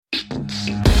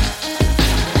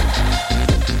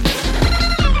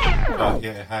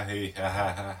1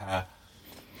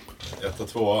 och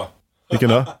 2. Vilken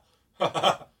då?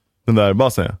 Den där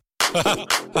basen, ja.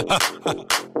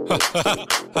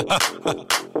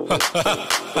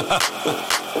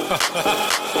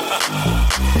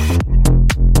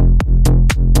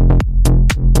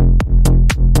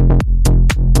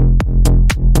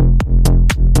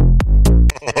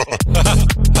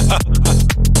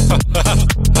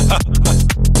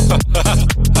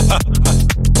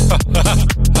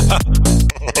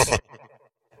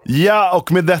 Ja,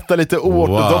 och med detta lite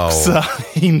oortodoxa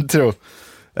intro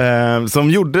som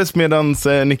gjordes medan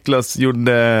Niklas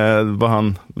gjorde vad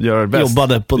han gör bäst.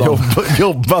 Jobbade på dem.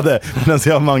 Jobbade, medan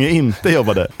jag många inte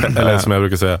jobbade. Eller som jag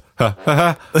brukar säga.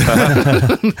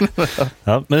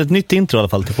 Ja, men ett nytt intro i alla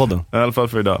fall till podden. I alla fall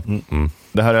för idag.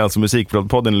 Det här är alltså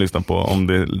Musikpodden ni lyssnar på, om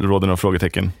det råder några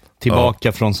frågetecken.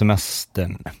 Tillbaka från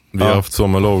semestern. Vi har haft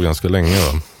sommarlov ganska länge,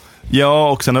 va?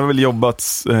 Ja, och sen har vi väl jobbat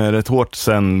rätt hårt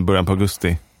sen början på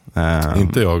augusti.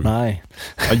 Inte jag. Nej.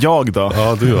 Ja, jag då?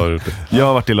 Ja, du har gjort det. Jag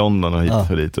har varit i London och hit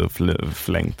för lite och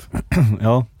förlängt.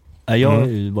 Ja, jag har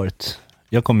ju varit...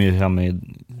 Jag kom ju hem i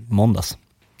måndags.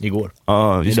 Igår.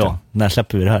 Ja, just idag. När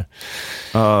släpper vi det här?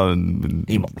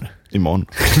 Imorgon.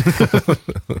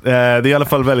 Det är i alla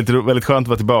fall väldigt skönt att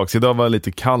vara tillbaka. Idag var det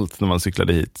lite kallt när man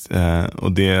cyklade hit.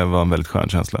 Och det var en väldigt skön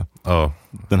känsla. Ja.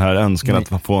 Den här önskan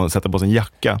att man får sätta på sig en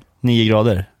jacka. 9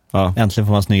 grader. Ja. Äntligen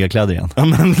får man snygga kläder igen. Ja,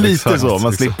 men lite Exakt, så.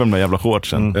 Man slipper de där jävla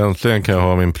shortsen. Äntligen kan jag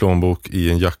ha min plånbok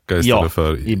i en jacka istället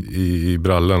för i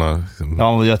brallorna.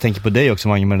 Ja, och jag tänker på dig också,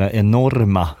 Mange, med den där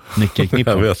enorma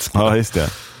nyckelknippen. Jag vet. Ja, just det.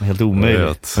 Helt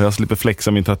omöjligt. Och jag slipper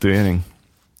flexa min tatuering.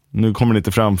 Nu kommer det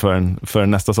inte fram för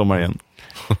nästa sommar igen.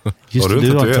 Just har du det,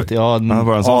 en tatuering?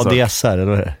 ADSR,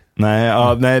 eller hur?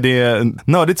 Nej, det är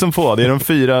nördigt som få. Det är de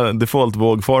 4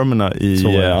 default-vågformerna i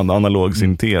analog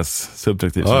syntes,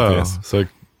 subtraktiv syntes. Ja. Så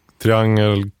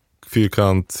triangel,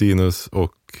 fyrkant, sinus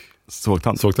och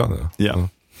sågtand. Ja.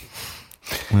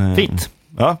 Fint.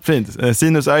 Ja, fint.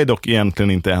 Sinus är dock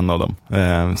egentligen inte en av dem.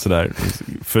 Sådär.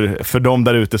 För de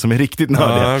där ute som är riktigt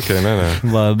nördiga. Okej, nej.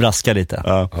 Bara braska lite.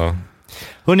 Ja.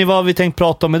 Hörrni, vad har vi tänkt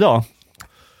prata om idag?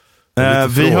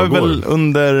 Vi har väl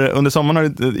under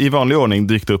sommaren i vanlig ordning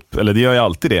dykt upp, eller det gör jag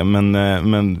alltid det, men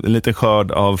en liten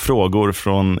skörd av frågor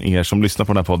från er som lyssnar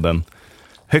på den här podden.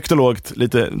 Högt och lågt,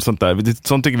 lite sånt där.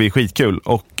 Sånt tycker vi är skitkul.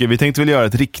 Och vi tänkte väl göra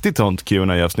ett riktigt sånt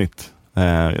Q&A-avsnitt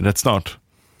rätt snart.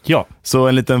 Ja. Så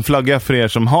en liten flagga för er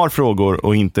som har frågor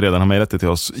och inte redan har mejlat det till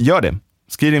oss. Gör det.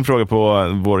 Skriv din fråga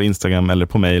på vår Instagram eller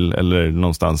på mail eller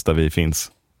någonstans där vi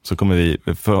finns. Så kommer vi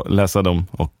läsa dem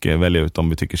och välja ut dem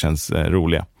vi tycker känns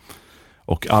roliga.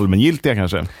 Och allmängiltiga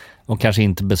kanske. Och kanske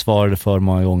inte besvarade för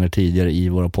många gånger tidigare i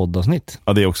våra poddavsnitt.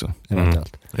 Ja, det också.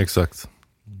 Exakt.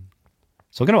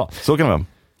 Så kan det vara. Så kan det vara.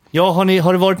 Ja,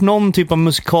 har det varit någon typ av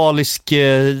musikalisk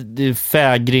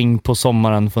fägring på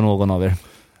sommaren för någon av er?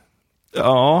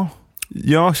 Ja,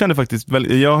 jag kände faktiskt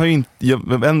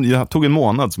jag tog en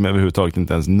månad som jag överhuvudtaget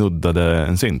inte ens nuddade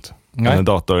en synt. En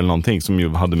dator eller någonting som ju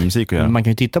hade med musik att göra. Man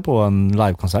kan ju titta på en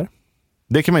livekonsert.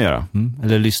 Det kan man göra.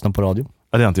 Eller lyssna på radio.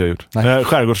 Ja, det har inte jag gjort.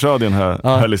 Skärgårdsradion har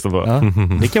jag lyssnat på. Ja.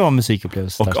 Det kan vara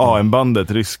musikupplevelse. Och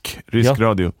AM-bandet, rysk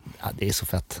radio. Ja, det är så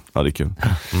fett. Ja, det är kul.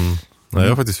 Nej,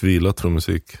 jag har faktiskt vilat från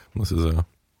musik, måste jag säga.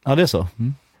 Ja, det är så.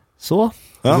 Så.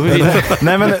 Ja.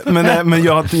 Nej, men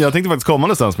jag tänkte faktiskt komma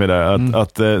någonstans med det.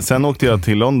 Att sen åkte jag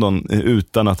till London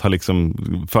utan att ha liksom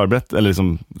förberett eller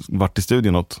liksom varit i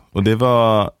studion något. Och det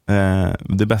var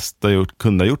det bästa jag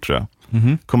kunde ha gjort, tror jag.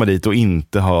 Komma dit och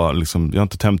inte ha liksom, jag har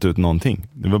inte tömt ut någonting.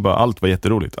 Det var bara, allt var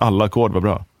jätteroligt. Alla ackord var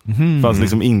bra. Det fanns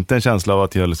liksom inte en känsla av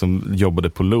att jag liksom jobbade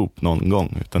på loop någon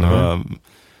gång. Utan det var,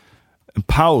 en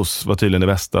paus var tydligen det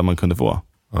bästa man kunde få.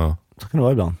 Ja. Så kan det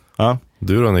vara ibland. Ja.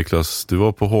 Du då, Niklas, du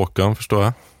var på Håkan, förstår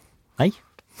jag. Nej.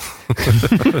 Jag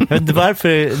vet inte varför,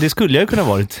 det skulle jag kunna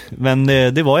varit. Men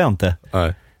det var jag inte.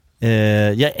 Nej.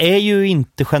 Jag är ju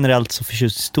inte generellt så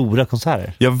förtjust i stora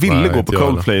konserter. Jag ville gå på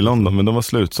Coldplay i London, men de var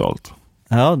slutsålt.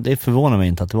 Ja, det förvånar mig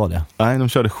inte att det var det. Nej, de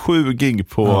körde 7 gig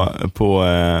på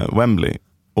Wembley.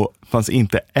 Och fanns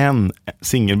inte en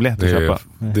singelbiljett att köpa.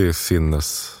 Det är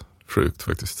sinnessjukt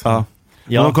faktiskt. Ja.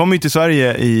 De kom ju till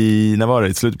Sverige i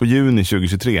slutet på juni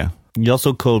 2023. Jag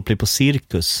såg Coldplay på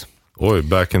Cirkus. Oj,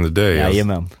 back in the day.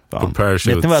 Jajamän. På Parachutes.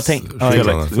 Vet ni vad jag tänkte?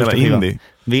 Hela indie.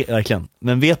 Verkligen.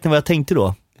 Men vet ni vad jag tänkte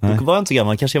då? Då var jag inte så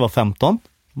gammal, kanske jag var 15.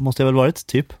 Måste jag väl varit,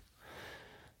 typ.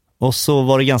 Och så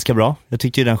var det ganska bra. Jag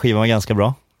tyckte ju den skivan var ganska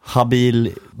bra.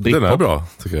 Habil Britpop. Den är bra,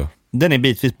 tycker jag. Den är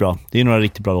bitvis bra. Det är några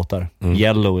riktigt bra låtar.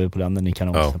 Yellow är på den ni kan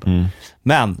också.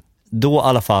 Men då i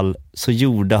alla fall så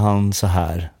gjorde han så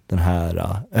här, den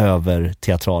här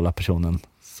överteatrala personen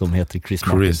som heter Chris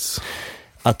Martin.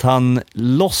 att han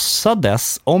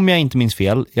låtsades, om jag inte minns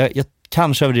fel, jag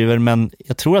kanske överdriver, men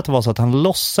jag tror att det var så att han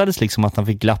låtsades liksom att han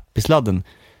fick glapp i sladden.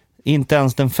 Inte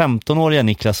ens den 15-åriga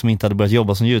Niklas som inte hade börjat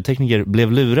jobba som ljudtekniker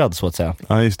blev lurad, så att säga.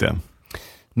 Ja, just det.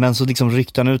 Men så liksom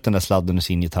ryckte han ut den där sladden ur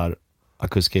sin gitarr,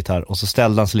 akustiska gitarr, och så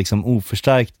ställde han sig liksom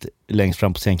oförstärkt längst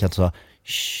fram på scenkanten och sa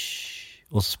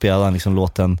shh, och så spelade han liksom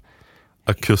låten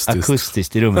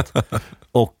akustiskt i rummet.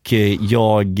 Och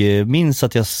jag minns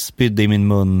att jag spydde i min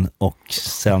mun och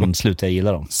sen slutade jag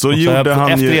gilla dem.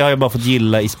 Efter det har jag bara fått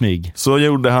gilla i smyg. Så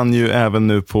gjorde han ju även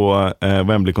nu på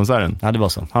Wembley-konserten. Ja, det var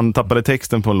så. Han tappade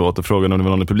texten på en låt och frågade om det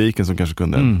var någon i publiken som kanske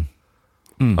kunde.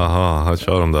 Aha, han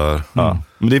kör dem där. Ja.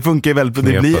 Men det funkar ju väldigt.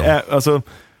 Det blir, alltså,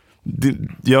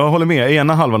 jag håller med.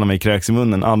 Ena halvan av mig kräks i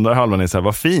munnen, andra halvan är så här,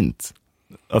 vad fint.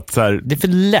 Att så här, det är för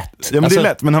lätt. Ja, men alltså, det är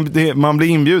lätt, men man blir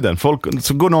inbjuden.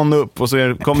 Så går någon upp och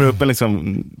så kommer upp en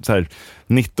liksom, så här,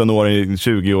 19-åring,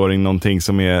 20-åring, någonting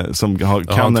som kan den här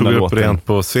låten. Han tog upp rent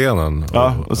på scenen.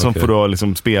 Ja, och som får då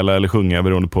liksom spela eller sjunga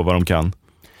beroende på vad de kan.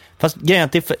 Fast grejen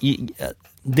är att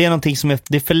det är någonting som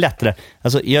det är för lätt.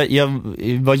 Alltså, jag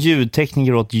var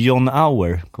ljudtekniker åt John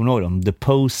Auer, kommer du ihåg dem? The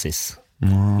Poses,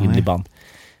 indieband.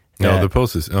 Ja, The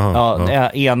Poses.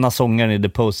 Ena sångaren i The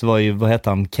Poses var ju, vad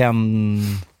heter han? Ken...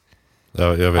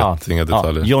 Ja, jag vet inga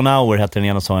detaljer. John Auer hette den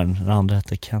ena sångaren, den andra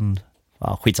hette Ken...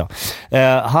 skitsamma.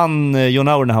 John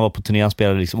Auer, när han var på turné, han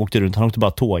spelade liksom, åkte runt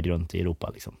bara tåg runt i Europa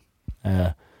liksom.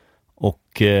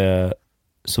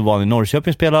 Så var han i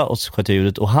Norrköping spela och så sköt jag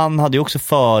ljudet. Och han hade ju också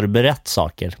förberett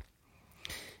saker.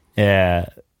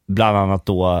 Bland annat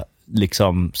då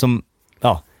liksom som,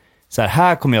 så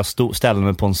här kommer jag ställa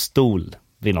mig på en stol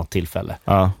vid något tillfälle.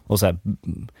 Och så här,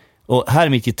 och här är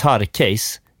mitt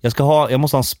gitarrcase. Jag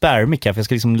måste ha en spare mic här, för jag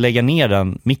ska liksom lägga ner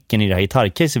den micken i det här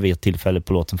gitarrcaset vid ett tillfälle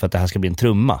på låten för att det här ska bli en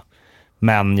trumma.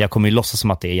 Men jag kommer ju låtsas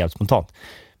som att det är jävligt spontant.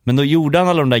 Men då gjorde han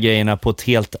alla de där grejerna på ett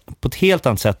helt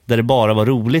annat sätt, där det bara var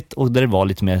roligt och där det var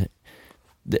lite mer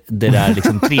det där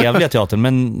liksom trevliga teatern.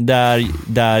 Men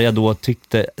där jag då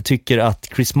tycker att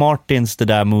Chris Martins, det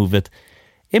där movet,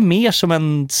 är mer som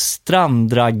en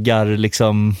strandraggar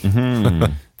liksom.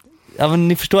 Ja, men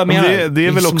ni förstår vad jag menar. Det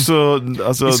är väl liksom, också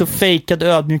alltså, det är så fejkad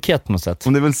ödmjukhet på något sätt.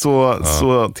 Om det är väl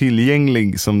så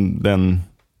tillgänglig som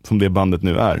det bandet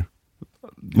nu är.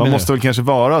 Man måste väl kanske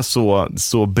vara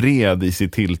så bred i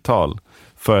sitt tilltal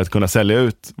för att kunna sälja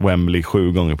ut Wembley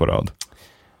 7 gånger på rad.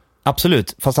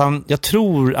 Absolut, fast jag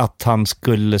tror att han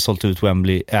skulle sålt ut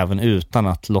Wembley även utan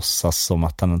att låtsas som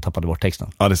att han tappade bort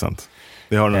texten. Ja, det är sant.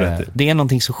 Det har du rätt i. Det är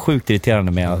någonting så sjukt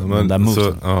irriterande med den där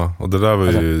moven. Och det där var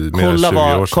ju mer än 20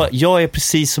 år sedan. Jag är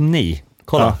precis som ni.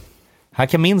 Kolla, här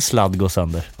kan min sladd gå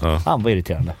sönder. Vad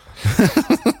irriterande.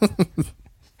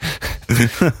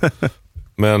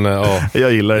 Men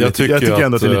jag gillar det. Jag tycker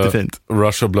ändå att det är lite fint.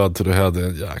 Rush of Blood to the Head är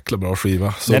en jäkla bra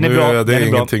skiva. Så den är bra. Det är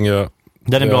ingenting bra.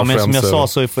 Den är bra, men som jag sa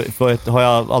så har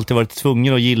jag alltid varit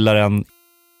tvungen att gilla den.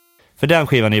 För den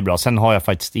skivan är ju bra. Sen har jag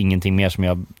faktiskt ingenting mer som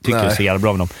jag tycker är så jävla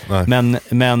bra med dem.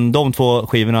 Men de två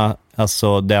skivorna,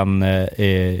 alltså den,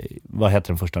 vad heter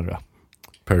den första nu då?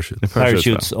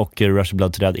 Parachutes och Rush of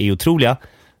Blood to the Head är otroliga.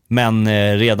 Men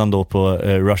redan då på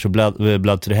Rush of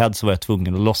Blood to the Head så var jag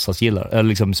tvungen att låtsas gilla, eller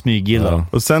liksom smyggilla dem.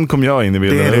 Och sen kom jag in i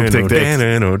bilden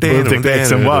och upptäckte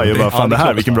X and Y och bara, fan det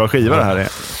här, vilken bra skiva det här är.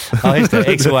 Ja, just det,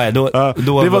 X and Y.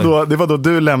 Det var då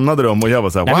du lämnade dem och jag var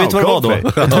så här, wow, vet du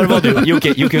vad det var då? Jocke,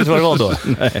 vet du vad det var då?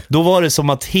 Då var det som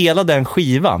att hela den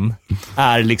skivan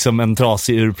är liksom en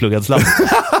trasig urpluggad sladd.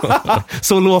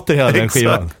 Så låter hela den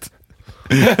skivan.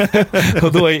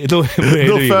 Och då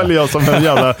följer jag som en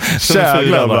jävla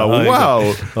kägla.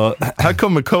 Wow, här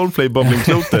kommer Coldplay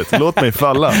bobblingklotet. Låt mig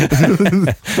falla.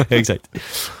 Exakt.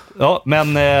 Ja,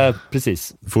 men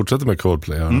precis. Fortsätter med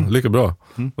Coldplay, lika bra.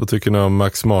 Vad tycker ni om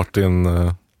Max Martin?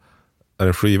 Är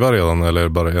det skiva redan eller är det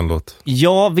bara en låt?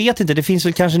 Jag vet inte, det finns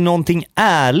väl kanske någonting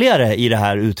ärligare i det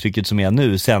här uttrycket som är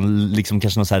nu. Sen liksom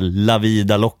kanske någon så här La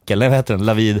Vida Loca, eller vad heter den?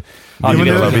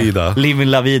 Living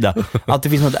La Vida. Att det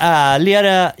finns något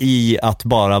ärligare i att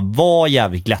bara vara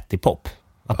jävligt glättig pop.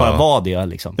 Att bara vara det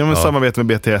liksom. Ja, men samarbete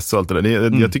med BTS och allt det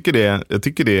där. Jag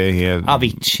tycker det är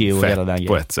Avicii och hela den grejen.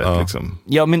 På ett sätt liksom.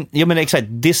 Ja men exakt,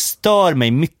 det stör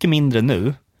mig mycket mindre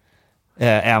nu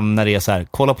än när det är så här,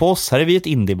 kolla på oss, här är vi ett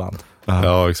indieband.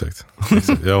 Ja, exakt.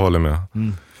 Jag håller med.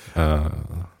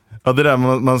 Ja, det där,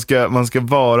 man ska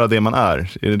vara det man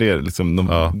är. Är det liksom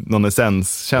någon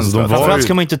essenskänsla? Framförallt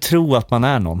ska man inte tro att man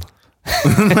är någon.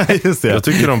 Nej, just det. Jag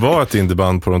tycker de var ett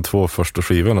indieband på de 2 första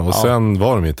skivorna och sen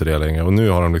var de inte det längre. Och nu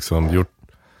har de liksom gjort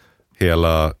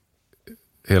hela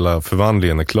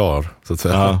förvandlingen är klar, så att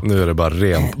säga. Nu är det bara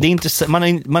rent.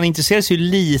 Man intresserar sig ju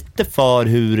lite för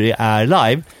hur det är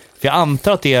live. För jag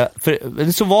antar att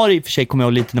för så var det i och för sig, kommer jag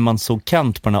ihåg lite när man såg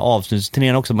Kent på den här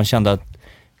avslutningsturnén också, man kände att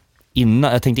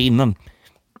jag tänkte innan,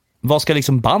 vad ska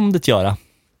liksom bandet göra?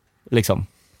 Liksom.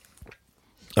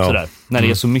 Ja. Sådär. När det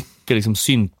är så mycket liksom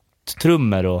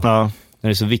synttrummor och när det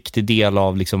är så viktig del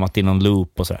av liksom att det är någon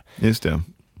loop och sådär. Just det.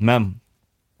 Men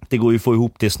det går ju att få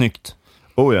ihop det snyggt.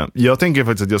 Oh ja, jag tänker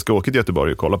faktiskt att jag ska åka till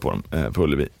Göteborg och kolla på dem på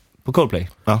Ullevi. På Coldplay?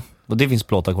 Ja. Och det finns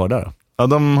plåtar kvar där då? Ja,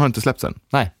 de har inte släppts än.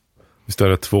 Nej. Visst är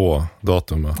det 2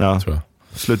 datum, tror jag.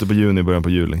 Slutet på juni, början på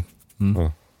juli.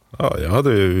 Ja, jag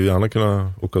hade ju gärna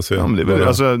kunnat åka och se. Ja, det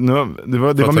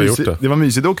var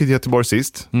mysigt att åka till Göteborg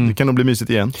sist. Det kan nog bli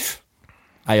mysigt igen.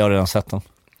 Nej, jag har redan sett dem.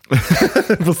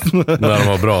 När de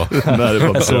var bra. När det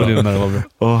var bra.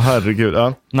 Åh, herregud.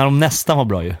 Ja. När de nästan var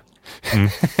bra ju.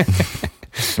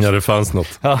 Ja, det fanns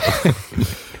något. Ja,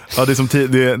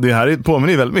 det här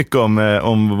påminner väldigt mycket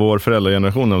om vår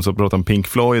föräldrageneration som pratar om Pink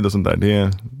Floyd och sånt där.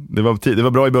 Det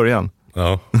var bra i början.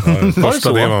 Ja,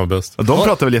 första delen var bäst. De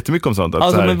pratar väl jättemycket om sånt.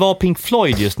 Alltså, men var Pink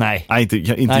Floyd just? Nej,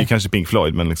 inte kanske Pink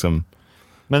Floyd, men liksom...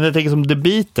 Men jag tänker som The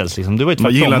Beatles liksom. Det var ju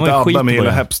man gillar inte ABBA med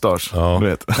hela Hepstars. Ja. Du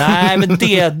vet. Nej, men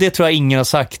det tror jag ingen har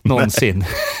sagt någonsin.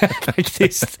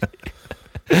 Faktiskt.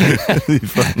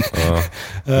 Ja.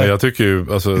 Men jag tycker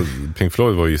ju, alltså Pink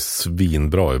Floyd var ju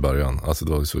svinbra i början. Alltså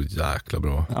det var ju så jäkla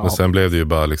bra. Ja. Men sen blev det ju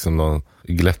bara liksom någon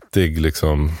glättig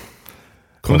liksom.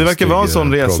 Men det verkar vara en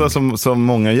sån resa som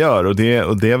många gör och det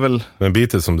är väl. Men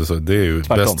Beatles som du sa, det är ju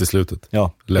bäst i slutet.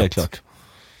 Ja, det är klart.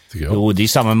 Jo, det är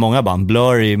samma med många band.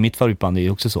 Blur i mitt favoritband är ju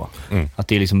också så. Att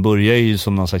det liksom börjar ju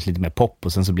som någon slags lite mer pop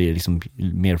och sen så blir det liksom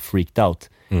mer freaked out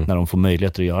när de får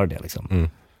möjligheter att göra det liksom.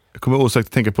 Jag kommer osökt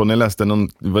att tänka på när jag läste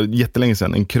det var jättelänge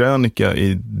sedan, en krönika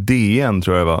i DN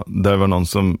tror jag var, där var någon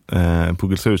som på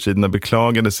kultursidorna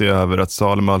beklagade sig över att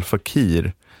Salem Al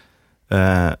Fakir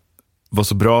var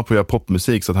så bra på att göra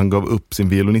popmusik så att han gav upp sin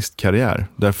violinistkarriär.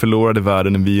 Där förlorade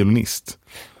världen en violinist.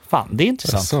 Fan, det är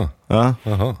intressant. Alltså. Ja.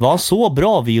 Var han så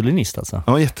bra violinist alltså?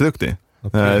 Han var jätteduktig.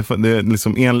 Okay.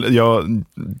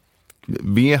 Jag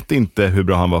vet inte hur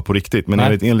bra han var på riktigt, men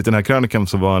enligt den här krönikan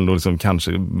så var han då liksom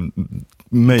kanske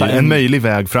en möjlig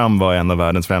väg fram var en av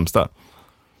världens främsta.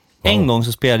 En gång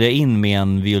så spelade jag in med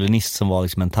en violinist som var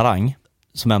liksom en talang,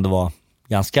 som ändå var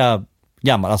ganska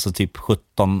gammal, alltså typ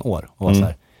 17 år och var så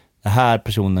här, den här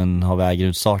personen har vägen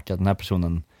utstakad, den här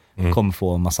personen kommer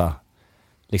få massa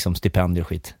liksom stipendier och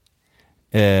skit.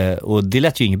 Och det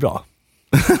lät ju inget bra.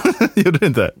 Gjorde det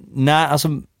inte? Nej,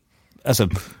 alltså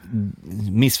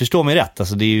missförstå mig rätt.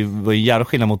 Alltså var ju jävla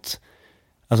skillnad mot.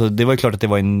 Alltså det var ju klart att det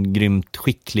var en grymt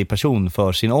skicklig person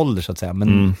för sin ålder så att säga.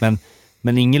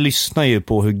 Men ingen lyssnar ju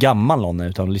på hur gammal någon är,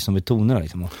 utan lyssnar vid tonerna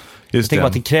liksom. Jag tänker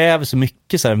att det kräver så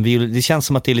mycket så här, det känns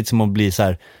som att det är lite som att bli så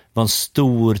här, var en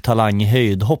stor talang i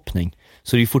höjdhoppning.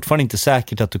 Så det är ju fortfarande inte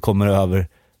säkert att du kommer över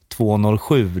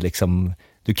 2,07 liksom.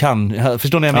 Du kan,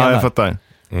 förstår ni vad jag menar? Ja, jag fattar.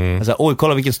 Alltså, oj,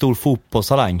 kolla vilken stor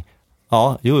fotbollstalang.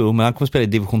 Ja, jo, men han kommer spela i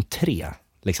division 3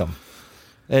 liksom.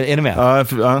 Är ni med? Ja,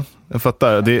 jag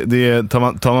fattar. Det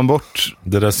tar man bort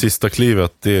det där sista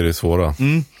klivet, det är det svåra.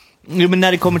 Jo, men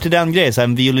när det kommer till den grejen, så här,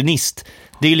 en violinist,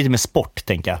 det är ju lite mer sport,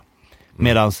 tänker jag.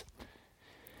 Medans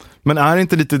men är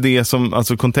inte lite det som,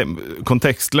 alltså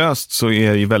kontextlöst så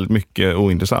är det ju väldigt mycket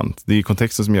ointressant. Det är ju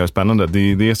kontexten som gör det spännande. Det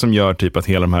är det som gör typ att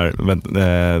hela de här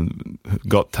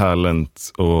Got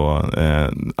Talent och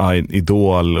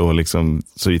Idol och liksom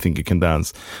So You Think You Can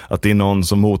Dance, att det är någon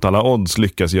som mot alla odds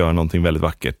lyckas göra någonting väldigt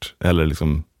vackert. Eller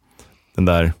liksom den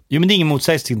där. Jo, men det är ingen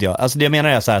motsägelse, tycker jag. Alltså det jag menar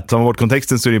är så här att tar man bort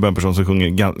kontexten så är det bara en person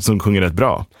som sjunger rätt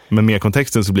bra. Men med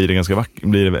kontexten så blir det ganska vackert,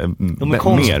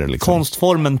 mer liksom.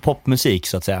 Konstformen popmusik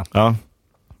så att säga. Ja.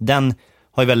 Den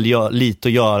har ju väldigt lite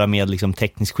att göra med liksom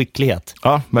teknisk skicklighet.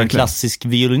 Ja, verkligen. En klassisk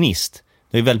violinist,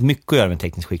 det är väldigt mycket att göra med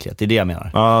teknisk skicklighet. Det är det jag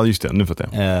menar. Ja, just det, nu fattar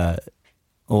jag.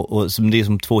 Och det är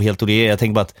som två helt olika. Jag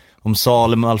tänker bara att om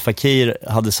Salem Al Fakir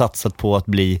hade satsat på att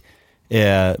bli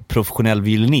professionell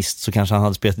violinist, så kanske han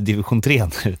hade spelat i division 3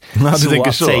 nu. Så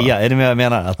att säga, är det vad jag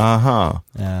menar?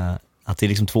 Att det är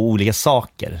liksom två olika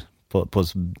saker på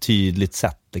ett tydligt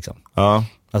sätt liksom. Ja.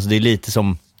 Alltså det är lite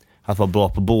som att vara bra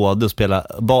på både att spela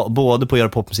både på att göra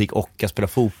popmusik och att spela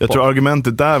fotboll. Jag tror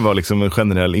argumentet där var liksom en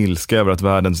generell ilska över att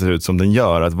världen ser ut som den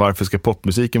gör. Att varför ska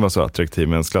popmusiken vara så attraktiv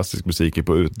medan klassisk musik är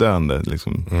på utdöende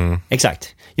liksom.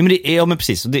 Exakt. Men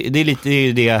precis. Det är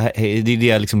lite det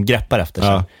jag liksom greppar efter.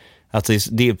 Ja. Alltså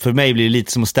för mig blir det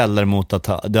lite som att ställa det mot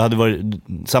att det hade varit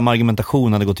samma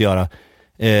argumentation hade gått att göra.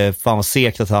 Fan vad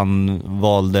segt att han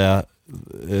valde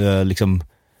liksom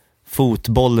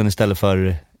fotbollen istället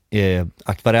för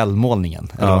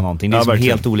akvarellmålningen eller någonting. Det är som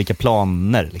helt olika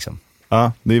planer liksom.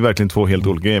 Ja, det är verkligen två helt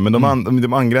olika grejer. Men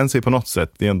de angränsar ju på något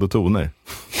sätt. Det är ändå toner.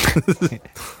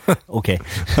 Okej,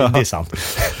 det är sant.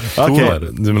 Toner?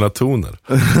 Du menar toner?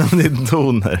 Det är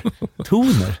toner.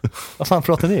 Toner? Vad fan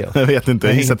pratar ni om? Jag vet inte,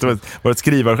 jag gissar att det var ett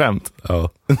skrivarskämt. Ja.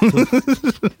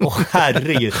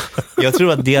 Herregud. Jag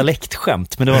tror att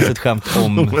dialektskämt, men det var alltså ett skämt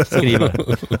om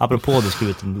skrivare. Apropå det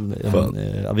skrivit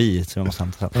en avi som jag måste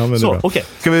hämta fram. Så, okej.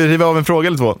 Ska vi riva av en fråga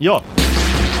eller två? Ja.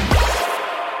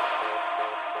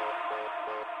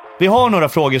 Vi har några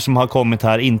frågor som har kommit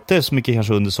här, inte så mycket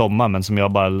kanske under sommaren, men som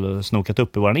jag bara snokat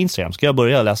upp i våran Instagram. Ska jag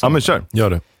börja läsa? Ja, men kör. Gör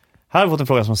det. Här har vi fått en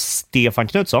fråga från Stefan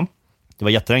Knutsson. Det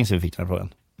var jättelänge sedan vi fick den här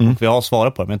frågan. Och vi har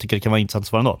svarat på det, men jag tycker det kan vara intressant att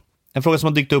svara ändå. En fråga som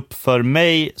har dykt upp för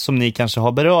mig, som ni kanske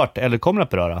har berört eller kommer att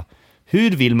beröra.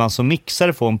 Hur vill man som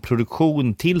mixare få en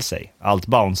produktion till sig? Allt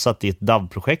bounceat i ett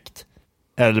DAW-projekt?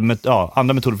 Eller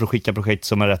andra metoder för att skicka projekt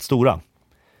som är rätt stora?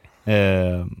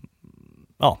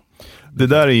 Det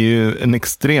där är ju en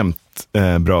extremt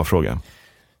bra fråga.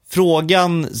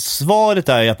 Svaret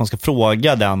är att man ska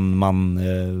fråga den man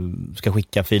ska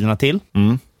skicka filerna till.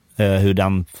 Hur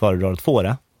den föredrar att få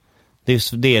det.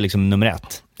 Det är liksom nummer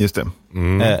 1. Just det.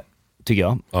 Tycker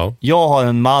jag. Ja. Jag har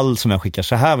en mall som jag skickar,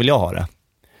 så här vill jag ha det.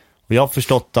 Och jag har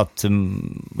förstått att,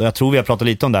 jag tror vi har pratat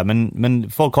lite om det,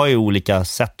 men folk har ju olika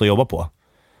sätt att jobba på.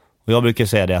 Och jag brukar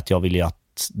säga det att jag vill ju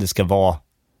att det ska vara,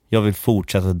 jag vill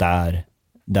fortsätta där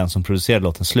den som producerar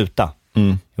låten sluta.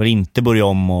 Jag vill inte börja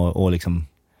om och liksom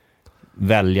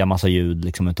välja massa ljud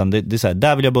liksom, utan det är så här,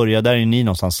 där vill jag börja, där är ni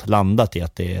någonstans landat i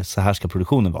att det är så här ska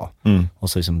produktionen vara. Och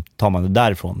så liksom tar man det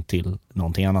därifrån till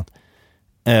någonting annat.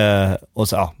 Och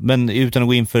så, men utan att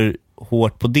gå in för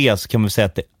hårt på det, så kan man säga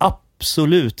att det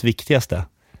absolut viktigaste,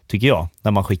 tycker jag,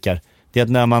 när man skickar, det är att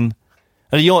när man,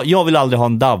 eller jag vill aldrig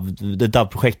ha ett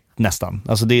DAW-projekt nästan.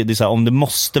 Alltså det är så här, om det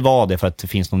måste vara det för att det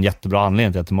finns någon jättebra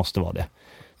anledning till att det måste vara det,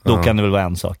 då kan det väl vara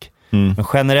en sak. Men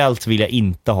generellt vill jag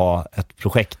inte ha ett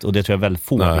projekt, och det tror jag väldigt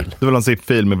få vill. Du vill ha en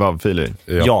zip-fil med WAV-filer?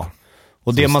 Ja.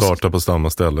 Och det man startar på samma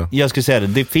ställe. Jag skulle säga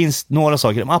det finns några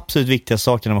saker, de absolut viktigaste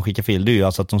sakerna när man skickar fil, det är ju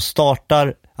alltså att de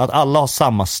startar, att alla har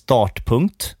samma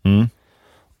startpunkt,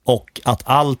 och att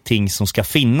allting som ska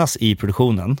finnas i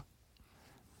produktionen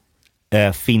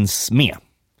finns med.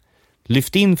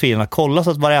 Lyft in filerna, kolla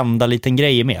så att varenda liten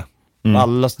grej är med.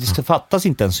 Det fattas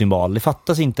inte en symbol, det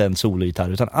fattas inte en sologitarr,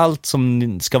 utan allt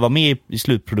som ska vara med i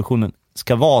slutproduktionen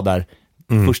ska vara där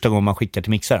första gången man skickar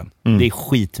till mixaren. Det är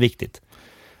skitviktigt.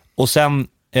 Och sen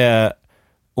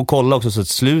och kolla också så att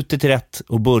slutet är rätt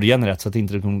och början är rätt, så att det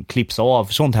inte klipps av,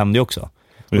 för sånt händer ju också.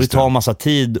 Och det tar massa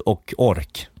tid och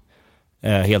ork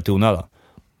helt i onödan.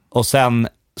 Och sen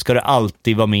ska det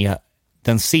alltid vara med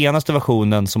den senaste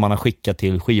versionen som man har skickat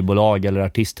till skivbolag eller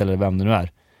artist eller vem det nu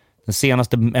är. Den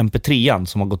senaste MP3an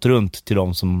som har gått runt till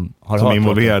de som har hört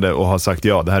involverade och har sagt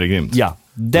ja, det här är grymt. Ja,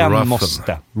 den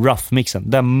rough-mixen,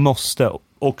 den måste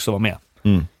också vara med.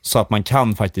 Så att man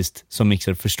kan faktiskt som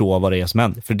mixer förstå vad det är som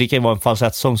händer. För det kan ju vara en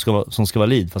falsettsång som ska vara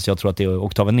lead, fast jag tror att det är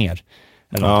oktaven ner.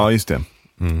 Ja, just det.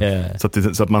 Så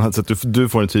att du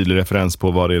får en tydlig referens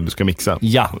på vad det är du ska mixa.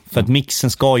 Ja, för att mixen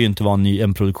ska ju inte vara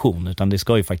en produktion, utan det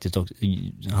ska ju faktiskt också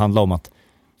handla om att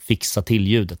fixa till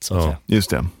ljudet, så att säga. Just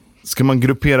det. Ska man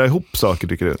gruppera ihop saker,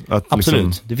 tycker du? Absolut.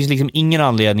 Liksom... Det finns liksom ingen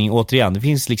anledning, återigen, det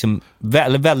finns liksom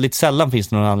väldigt sällan finns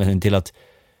det någon anledning till att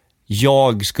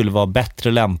jag skulle vara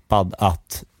bättre lämpad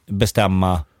att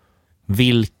bestämma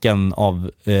vilken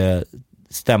av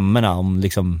stämmorna, om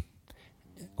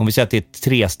vi säger att det är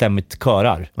 3-stämmigt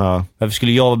körar. Ja. Varför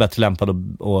skulle jag vara bättre lämpad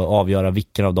att avgöra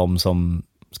vilken av dem som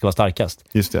ska vara starkast?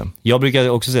 Just det. Jag brukar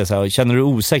också säga så här, känner du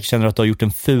osäker, känner du att du har gjort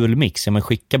en ful mix, ja, men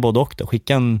skicka både och då.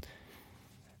 Skicka en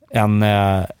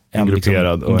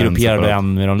grupperad och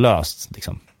en med dem löst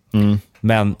liksom.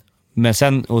 Men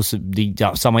sen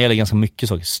samma gäller ganska mycket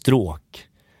saker. Stråk.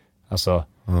 Alltså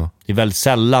det är väldigt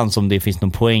sällan som det finns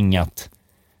någon poäng att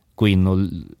gå in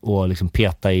och liksom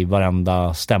peta i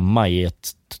varenda stämma i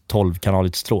ett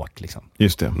 12-kanaligt stråk liksom.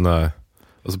 Just det. Nej.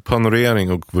 Alltså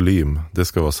panorering och volym, det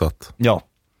ska vara satt. Ja.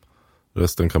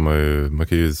 Resten kan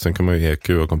sen kan man ju EQ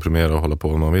och komprimera och hålla på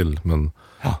vad man vill, men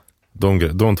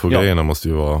de två grejerna måste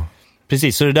ju vara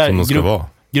precis, så det där som de ska vara.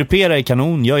 Gruppera i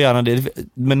kanon, gör gärna det.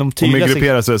 Men de tydliga... Om vi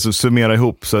grupperar så summera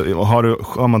ihop, så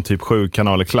har man typ 7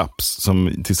 kanaler klapps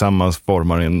som tillsammans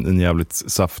formar en jävligt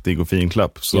saftig och fin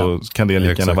klapp, så kan det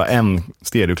lika gärna vara en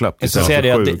stereoklapp tillsammans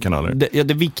med 7 kanaler.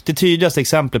 Det tydligaste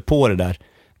exemplet på det där,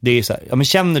 det är så här, men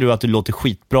känner du att du låter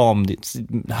skitbra om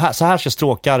så här ska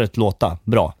stråkaret låta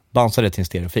bra, bounce det till en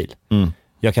stereofil.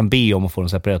 Jag kan be om att få den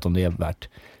separerat om det är värt.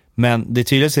 Men det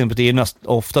tydligaste exemplet är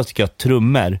oftast, tycker jag,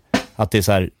 trummor. Att det är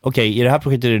så här, okej, i det här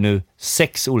projektet är det nu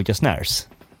 6 olika snares.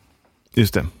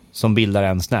 Just det. Som bildar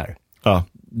en snare. Ja.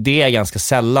 det är ganska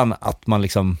sällan att man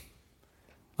liksom...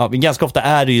 Ja, men ganska ofta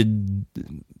är det ju...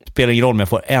 Spelar ingen roll om jag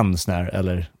får en snare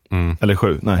eller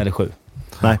 7. Nej. Eller 7.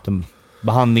 Nej.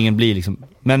 Behandlingen blir liksom...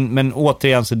 Men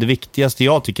återigen, så det viktigaste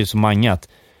jag tycker som många att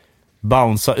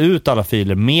bouncea ut alla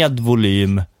filer med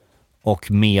volym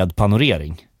och med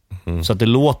panorering. Så att det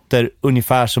låter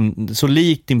ungefär som... Så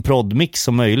likt din prodmix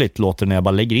som möjligt låter när jag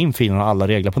bara lägger in filerna och alla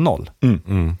regler på 0.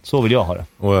 Så vill jag ha det.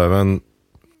 Och även...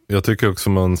 Jag tycker också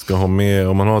man ska ha med,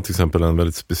 om man har till exempel en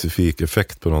väldigt specifik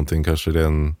effekt på någonting, kanske det är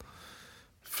en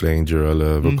flanger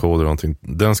eller vocoder eller någonting,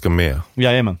 den ska med.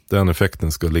 Jajamän. Den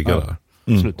effekten ska ligga där.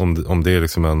 Om det är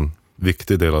liksom en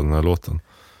viktig del av den här låten.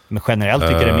 Men generellt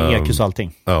tycker jag det med EQs och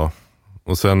allting. Ja.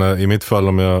 Och sen i mitt fall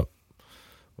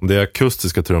om det är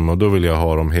akustiska trummor, då vill jag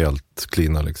ha dem helt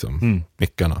cleana liksom.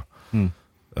 Mickarna.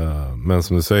 Men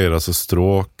som du säger, alltså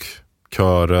stråk,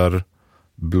 körer,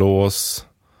 blås,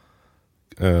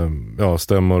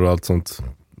 stämmor och allt sånt,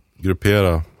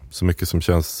 gruppera så mycket som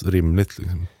känns rimligt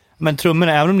liksom. Men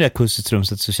trummorna, även om det är akustiskt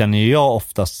trumset, så känner jag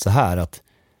oftast så här att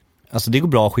alltså det går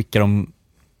bra att skicka dem,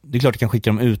 det är klart du kan skicka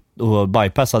dem ut och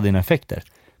bypassa dina effekter,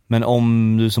 men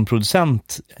om du som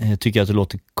producent tycker att det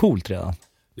låter coolt redan,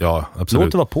 ja absolut,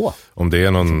 låt det vara på. Om det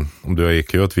är någon, om du har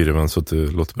EQ-at virven så att det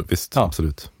låter visst,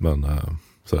 absolut, men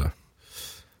sådär.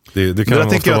 Det kan vara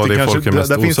det kanske, folk är mest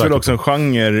där finns väl också en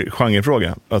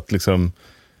genrefråga. Att liksom,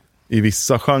 i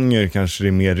vissa genrer kanske det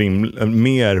är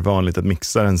mer vanligt att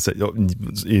mixaren,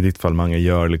 i ditt fall många,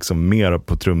 gör liksom mer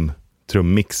på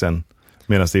trummixen.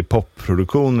 Medan det i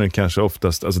popproduktioner kanske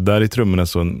oftast, alltså där är trummorna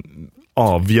så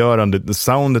avgörande,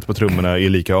 soundet på trummorna är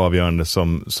lika avgörande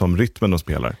som rytmen de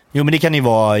spelar. Jo, men det kan ju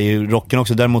vara i rocken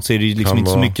också. Däremot så är det ju liksom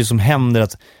inte så mycket som händer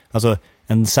att, alltså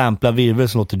en samplad virvel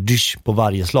som låter dysch på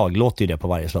varje slag, låter ju det på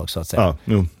varje slag så att säga.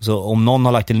 Ja, så om någon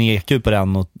har lagt en EQ på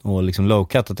den och liksom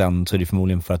low-cutat den, så är det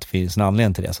förmodligen för att det finns en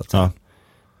anledning till det så att säga.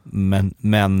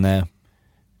 Men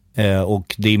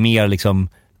och det är mer liksom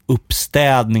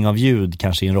uppstädning av ljud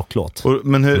kanske i en rocklåt.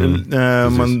 Men hur,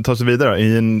 om man tar sig vidare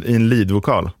i en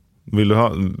lead-vokal,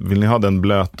 vill ni ha den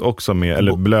blöt också med,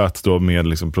 eller blöt då med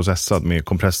liksom processad med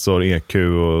kompressor, EQ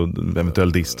och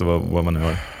eventuell dist och vad man nu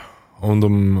har?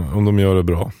 Om de gör det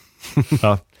bra.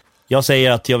 Ja. Jag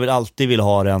säger att jag alltid vill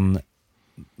ha en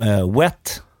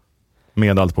wet.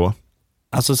 Med allt på?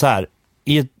 Alltså så här,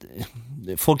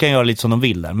 folk kan göra lite som de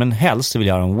vill där, men helst vill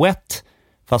jag ha en wet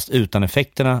fast utan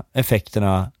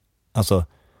effekterna alltså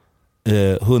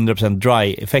 100%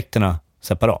 dry-effekterna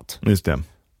separat. Just det.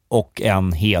 Och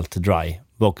en helt dry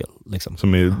vocal liksom.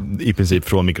 Som är i princip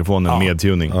från mikrofonen med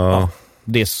tuning. Ja.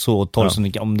 Det är så torrt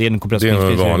som om det är en kompressor. Det är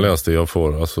det vanligaste jag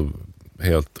får, alltså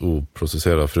helt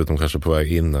oprocesserat, förutom kanske på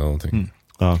väg in eller någonting.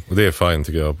 Och det är fine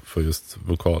tycker jag för just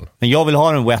vokal. Men jag vill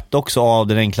ha en wet också av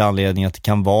den enkla anledningen att det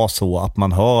kan vara så att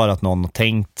man hör att någon har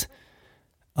tänkt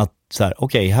att så här,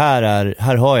 okej, här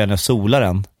hör jag när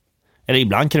solaren. Eller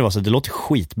ibland kan det vara så att det låter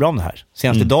skitbra om det här.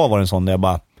 Senast idag var det en sån där jag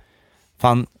bara,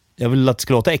 fan, jag vill att det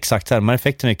ska låta exakt så här, men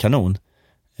effekten är kanon.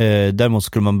 Däremot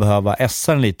skulle man behöva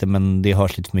SR lite, men det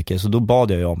hörs lite för mycket. Så då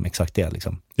bad jag ju om exakt det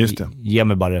liksom. Just det. Ge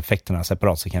mig bara effekterna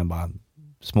separat så kan jag bara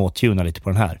småtuna lite på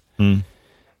den här.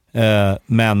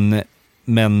 Men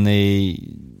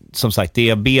som sagt, det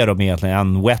jag ber om egentligen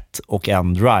en wet och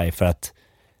en dry för att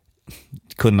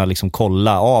kunna liksom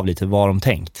kolla av lite vad de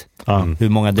tänkt. Hur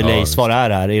många delay-svar är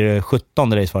det här? Är det 17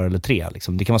 delay-svar eller 3?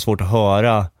 Liksom? Det kan vara svårt att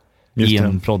höra i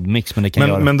en prodmix, men det kan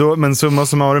göra. Men summa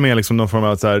summarum är liksom någon form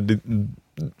av så här,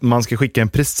 man ska skicka en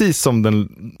precis som den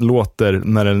låter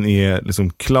när den är liksom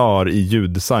klar i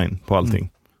ljuddesign på allting.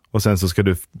 Och sen så ska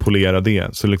du polera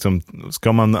det. Så liksom,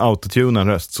 ska man autotuna en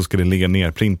röst så ska det ligga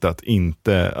nerprintat,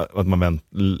 inte att man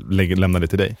lämnar det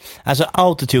till dig. Alltså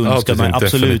autotune ska man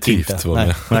absolut inte.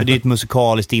 Nej, det är ett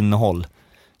musikaliskt innehåll.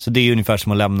 Så det är ungefär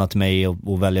som att lämna till mig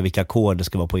och välja vilka ackord det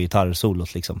ska vara på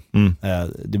gitarrsolot liksom.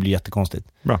 Det blir jättekonstigt.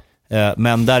 Bra.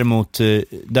 Men däremot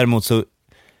så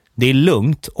det är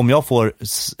lugnt om jag får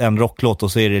en rocklåt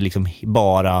och så är det liksom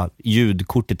bara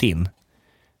ljudkortet in.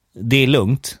 Det är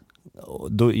lugnt.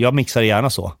 Jag mixar gärna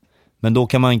så. Men då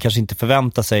kan man kanske inte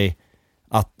förvänta sig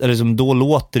att, eller liksom, då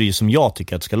låter det ju som jag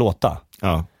tycker att det ska låta.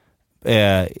 Ja.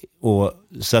 Och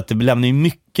så att det lämnar ju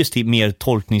mycket mer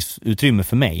tolkningsutrymme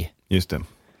för mig. Just det.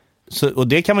 Så, och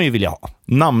det kan man ju vilja ha.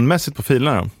 Namnmässigt på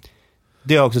filerna då?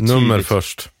 Det är också tydligt. Nummer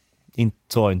först.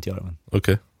 Så har inte jag det.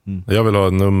 Okej. Jag vill ha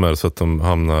ett nummer så att de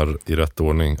hamnar i rätt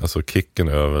ordning. Alltså kicken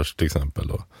överst till exempel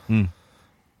då.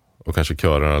 Och kanske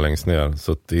körerna längst ner.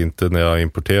 Så att det inte när jag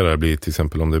importerar blir till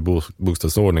exempel om det är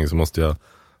bokstavsordning så måste jag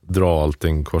dra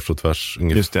allting kors och tvärs.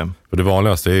 Just det. För det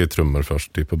vanligaste är ju trummor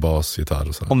först, typ på bas, gitarr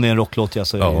och så. Om det är en rocklåt, ja.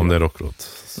 Så ja, om det är en rocklåt.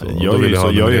 Jag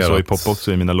är ju så i pop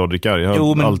också i mina loddrikar. Jag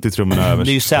har alltid trummorna överst.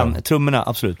 Det är ju sen, trummorna,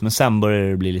 absolut. Men sen börjar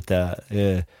det bli lite...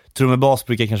 trummebas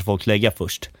brukar kanske folk lägga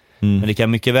först. Men det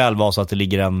kan mycket väl vara så att det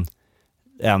ligger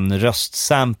en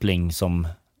röstsampling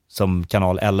som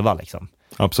kanal 11 liksom.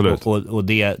 Absolut. Och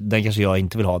den kanske jag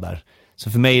inte vill ha där.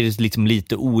 Så för mig är det liksom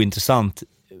lite ointressant.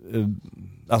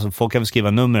 Alltså folk kan väl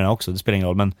skriva numren också, det spelar ingen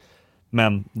roll.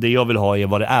 Men det jag vill ha är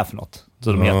vad det är för något.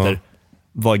 Så de heter,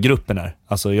 vad gruppen är.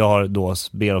 Alltså jag har då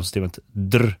BR-systemet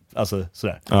drr, alltså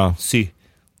sådär. Ja. Sy.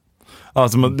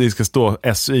 Alltså det ska stå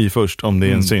SY först om det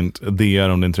är en synt, DR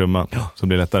om det är en trumma. Så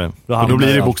blir det lättare. Då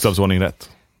blir det bokstavsordning rätt.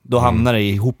 Då hamnar det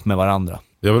ihop med varandra.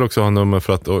 Jag vill också ha nummer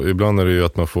för att ibland är det ju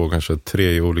att man får kanske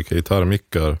 3 olika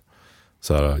gitarrmickar.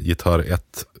 Så här, gitarr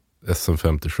 1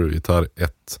 SM57, gitarr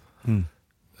 1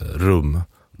 rum.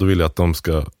 Då vill jag att de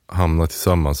ska hamna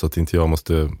tillsammans så att inte jag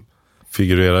måste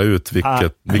figurera ut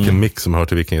vilken mix som hör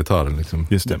till vilken gitarr liksom.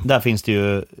 Just det. Där finns det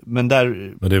ju, men det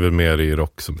är väl mer i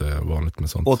rock som det är vanligt med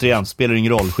sånt. Återigen, spelar det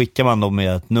ingen roll. Skickar man dem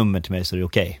med ett nummer till mig så är det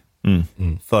okej.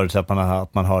 Förutsatt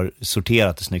att man har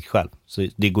sorterat det snyggt själv. Så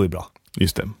det går ju bra.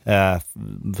 Just det.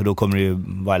 För då kommer det ju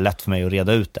vara lätt för mig att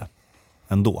reda ut det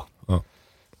ändå. Ja.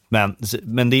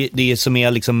 Men det som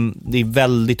är liksom, det är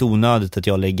väldigt onödigt att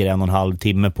jag lägger 1,5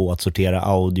 timme på att sortera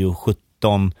audio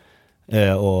 17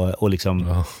 och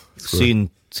liksom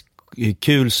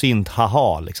kul synt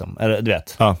haha liksom. Eller, du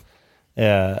vet. Ja.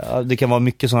 Det kan vara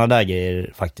mycket sådana där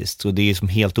grejer faktiskt. Och det är som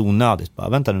helt onödigt. Bara,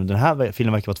 vänta nu, den här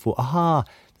filmen verkar vara 2. Aha,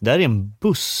 det där är en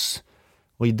buss.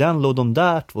 Och i den låg de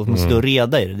där. Och man ska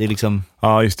reda i det. Det är liksom...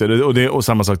 Ja, just det. Och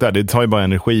samma sak där. Det tar ju bara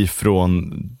energi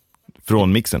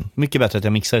från mixen. Mycket bättre att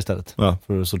jag mixar istället. Ja.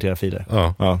 För att sortera filer.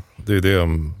 Ja. Det är det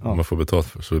man får betalt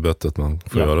för. Så det är bättre att man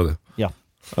får göra det. Ja.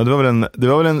 Ja, det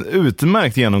var väl en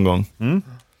utmärkt genomgång.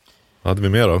 Hade vi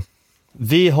mer då?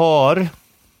 Vi har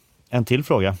en till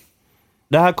fråga.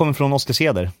 Det här kommer från Oskar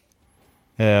Seder.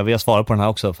 Vi har svarat på den här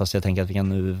också, fast jag tänker att vi kan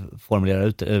nu formulera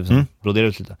ut, brodera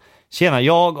ut lite. Tjena,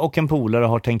 jag och en polare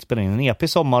har tänkt spela in en EP i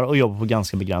sommar och jobba på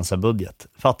ganska begränsad budget.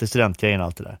 Fattig studentgrejen och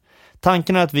allt det där.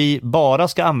 Tanken är att vi bara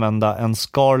ska använda en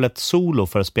Scarlett Solo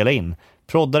för att spela in.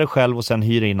 Prodda det själv och sen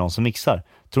hyra in någon som mixar.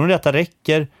 Tror ni detta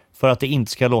räcker för att det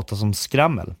inte ska låta som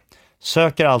skrammel?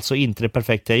 Söker alltså inte det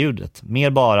perfekta ljudet. Mer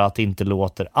bara att det inte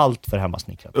låter allt för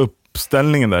hemmasnickrat.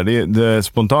 Uppställningen där, det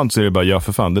spontant så är det bara, ja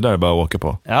för fan, det där är bara att åka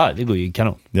på. Ja, det går ju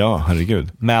kanon. Ja,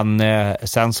 herregud. Men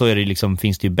sen så är det liksom,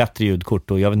 finns det ju bättre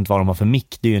ljudkort och jag vet inte vad de har för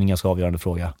mick, det är ju en ganska avgörande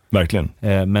fråga. Verkligen.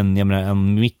 Men jag menar,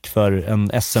 en mick för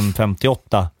en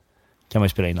SM58 kan man ju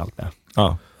spela in allt med.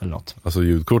 Ja. Eller något. Alltså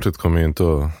ljudkortet kommer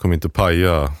ju inte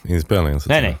paja inspelningen. Så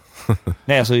nej.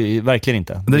 Nej, alltså verkligen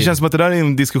inte. Det känns som att det där är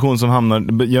en diskussion som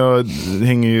hamnar... Jag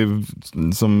hänger ju,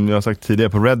 som jag har sagt tidigare,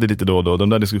 på Reddit lite då och då. De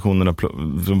där diskussionerna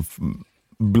som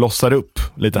blossar upp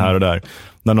lite här och där.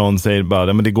 När någon säger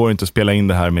bara, men det går inte att spela in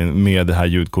det här med det här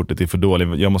ljudkortet, det är för dåligt.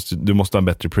 Du måste ha en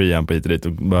bättre preamp hit och dit.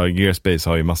 Och bara, Gearspace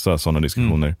har ju massa sådana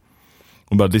diskussioner.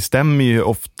 Och bara, det stämmer ju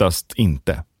oftast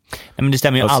inte. Nej, men det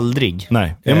stämmer ju aldrig.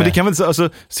 Nej, men det kan väl, alltså,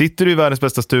 sitter du i världens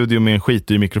bästa studio med en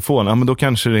skitig mikrofon, ja men då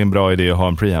kanske det är en bra idé att ha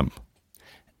en preamp.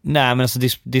 Nej, men alltså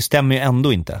det stämmer ju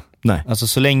ändå inte. Nej. Alltså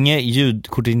så länge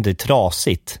ljudkortet inte är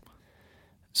trasigt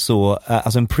så,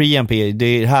 alltså en preamp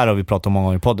det här har vi pratat om många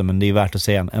gånger i podden, men det är värt att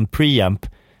säga, en preamp,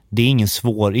 det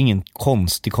är ingen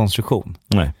konstig konstruktion.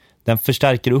 Nej. Den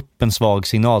förstärker upp en svag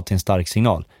signal till en stark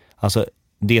signal. Alltså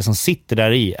det som sitter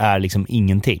där i är liksom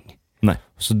ingenting. Nej.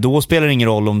 Så då spelar det ingen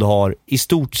roll om du har, i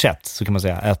stort sett så kan man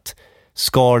säga, ett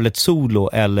Scarlett Solo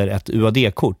eller ett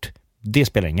UAD-kort. Det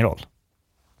spelar ingen roll.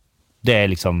 Det är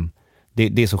liksom,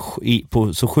 det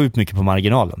är så sjukt mycket på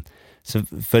marginalen.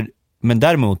 Men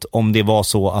däremot, om det var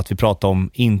så att vi pratar om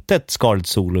inte ett Scarlett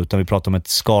Solo utan vi pratar om ett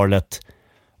Scarlett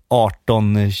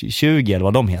 1820 eller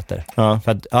vad de heter. Ja.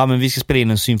 För att, men vi ska spela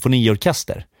in en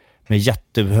symfoniorkester med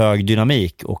jättehög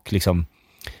dynamik och liksom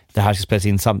det här ska spelas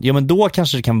in samt. Ja, men då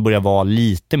kanske det kan börja vara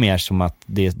lite mer som att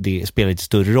det spelar lite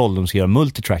större roll. De ska göra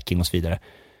multitracking och så vidare.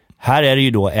 Här är det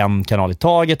ju då en kanal i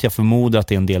taget. Jag förmodar att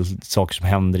det är en del saker som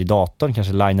händer i datorn.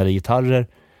 Kanske linade gitarrer,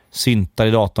 syntar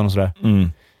i datorn och sådär.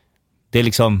 Det är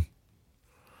liksom...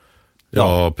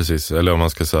 Ja, precis. Eller om man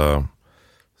ska säga,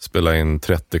 spela in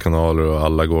 30 kanaler och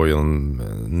alla går genom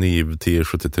NIV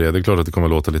 1073. Det är klart att det kommer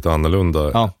låta lite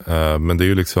annorlunda. Ja. Men det är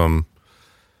ju liksom...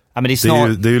 Ja, men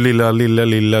det är ju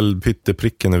lilla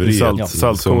pyttepricken över i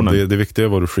saltkornen. Det viktiga är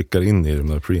vad du skickar in i de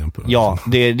där preamperna. Ja,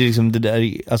 det är liksom det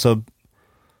där, alltså...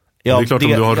 Ja, det är klart, om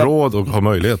du har råd och har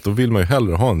möjlighet, då vill man ju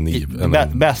hellre ha en NIV.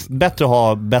 Bättre att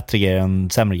ha bättre grejer än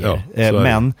sämre grejer.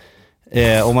 Men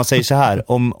om man säger så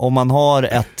här, om man har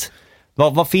ett...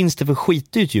 Vad finns det för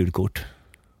skitdyrt ljudkort?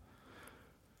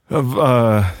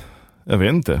 Jag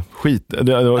vet inte.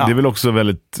 Det är väl också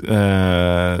väldigt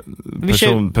vi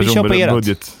kör på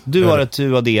erat. Du har ett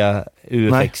UAD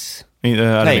UFX.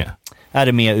 Nej,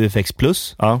 RME UFX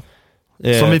Plus. Ja.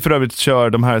 Som vi för övrigt kör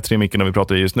de här 3 mickarna vi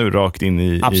pratar just nu rakt in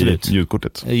i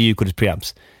ljudkortet. Ljudkortet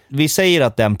preamps. Vi säger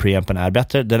att den preampen är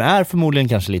bättre. Den är förmodligen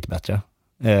kanske lite bättre.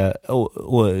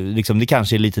 Och liksom, det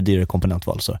kanske är lite dyrare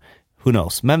komponentval. Så who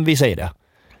knows? Men vi säger det.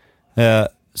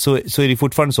 Så är det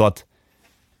fortfarande så att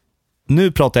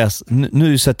nu pratar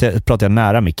jag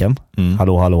nära micken.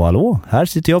 Hallå. Här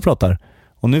sitter jag och pratar.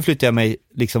 Och nu flyttar jag mig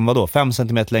liksom 5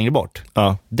 centimeter längre bort.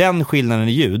 Ja. Den skillnaden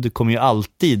i ljud kommer ju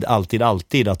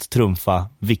alltid att trumfa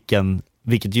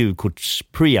vilket ljudkorts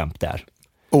preamp det är.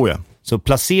 Oh ja. Så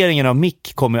placeringen av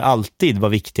mick kommer alltid vara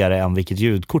viktigare än vilket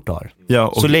ljudkort du har.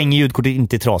 Ja, så länge ljudkortet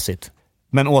inte är trasigt.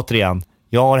 Men återigen,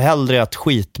 jag har hellre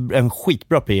en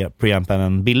skitbra preamp än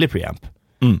en billig preamp.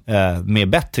 Med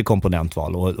bättre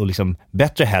komponentval och liksom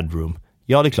bättre headroom.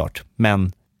 Ja, det är klart.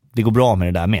 Men det går bra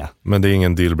med det där med. Men det är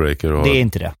ingen dealbreaker? Det är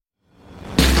inte det.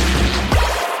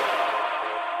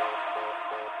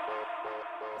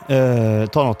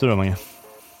 Ta något du då, Mange.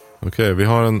 Okej, vi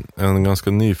har en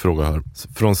ganska ny fråga här.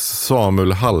 Från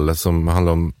Samuel Hall som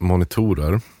handlar om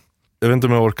monitorer. Jag vet inte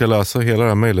om jag orkar läsa hela det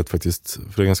här mejlet faktiskt,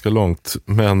 för det är ganska långt.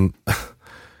 Men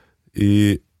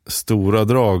i stora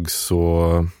drag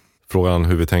så frågar han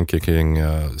hur vi tänker kring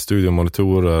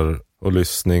studiomonitorer och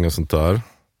lyssning och sånt där.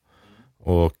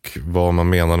 Och vad man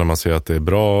menar när man säger att det är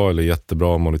bra eller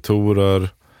jättebra monitorer.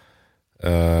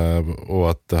 Och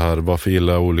att det här, varför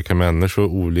gillar olika människor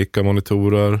olika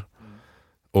monitorer.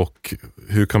 Och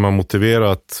hur kan man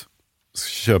motivera att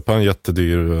köpa en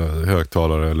jättedyr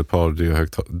högtalare eller ett par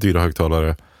dyra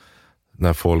högtalare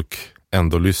när folk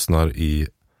ändå lyssnar i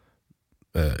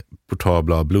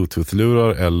portabla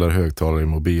Bluetooth-lurar eller högtalare i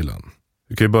mobilen.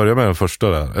 Vi kan ju börja med den första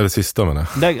där, eller sista med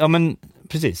det. Ja, men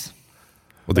precis.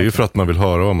 Och det är ju för att man vill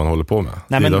höra vad man håller på med.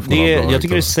 Nej, men jag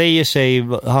tycker det säger sig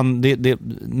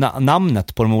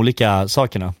namnet på de olika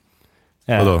sakerna.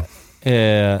 Vadå?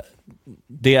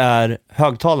 Det är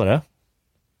högtalare.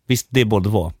 Visst, det är båda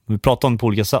två. Vi pratar om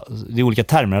det är olika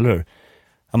termer, eller hur?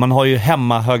 Ja, man har ju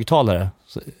hemmahögtalare,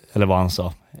 eller vad han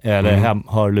sa. Eller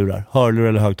hörlurar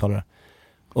eller högtalare.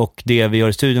 Och det vi gör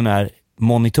i studion är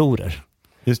monitorer.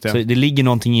 Just det. Så det ligger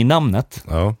någonting i namnet.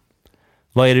 Ja.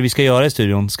 Vad är det vi ska göra i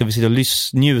studion? Ska vi sitta och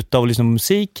njuta och lyssna på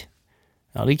musik?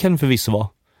 Ja, det kan det förvisso vara.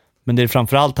 Men det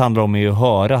framförallt handlar om är att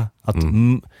höra.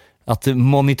 Att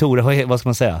monitora, vad ska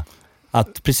man säga?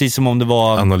 Att precis som om det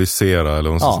var... Analysera eller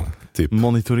något typ.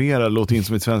 Monitorera låter inte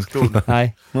som ett svenskt ord.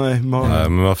 Nej. Nej,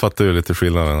 men man fattar ju lite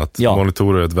skillnaden. Att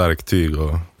monitorer är ett verktyg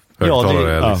och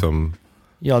högtalare är liksom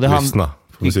lyssna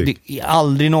på musik. Det är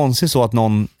aldrig någonsin så att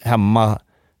någon hemma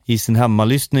i sin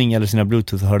hemmalyssning eller sina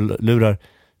Bluetooth-hörlurar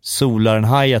solar en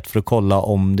hi-hat för att kolla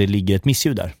om det ligger ett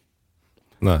missljud där.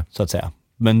 Nej. Så att säga.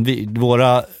 Men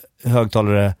våra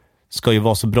högtalare ska ju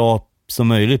vara så bra som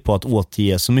möjligt på att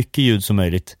återge så mycket ljud som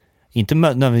möjligt. Inte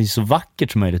nödvändigtvis så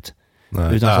vackert som möjligt.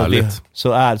 Nej, utan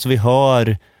så vi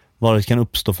hör vad det kan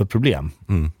uppstå för problem.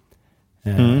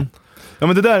 Ja,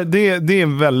 men det är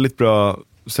en väldigt bra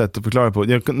sätt att förklara på.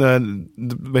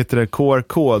 Core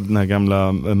Code, den här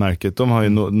gamla märket, de har ju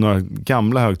några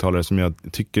gamla högtalare som jag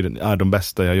tycker är de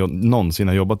bästa jag någonsin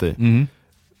har jobbat i.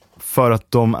 För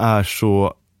att de är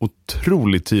så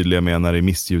otroligt tydliga med när det är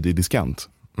missljud i diskant.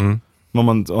 Om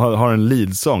man har en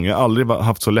lead-sång, jag har aldrig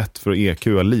haft så lätt för att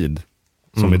EQa lead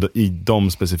som i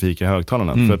de specifika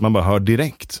högtalarna. För att man bara hör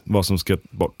direkt vad som ska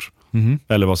bort.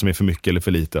 Eller vad som är för mycket eller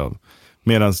för lite av.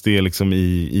 Medan det är liksom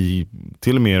i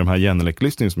till och med de här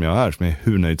Genelec-lyssningen som jag har här, som är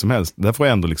hur nöjd som helst, där får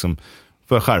jag ändå liksom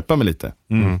skärpa mig lite.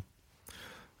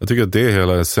 Jag tycker att det är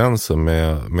hela essensen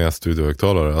med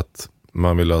studiohögtalare, att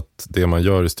man vill att det man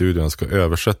gör i studion ska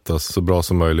översättas så bra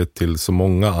som möjligt till så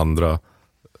många andra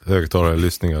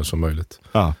högtalarlyssningar som möjligt.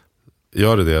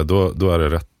 Gör det, då är det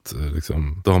rätt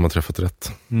liksom, då har man träffat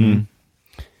rätt.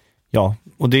 Ja,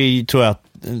 och det tror jag att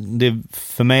det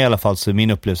för mig i alla fall så är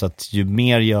min upplevelse att ju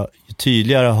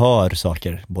tydligare jag hör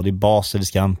saker, både i bas och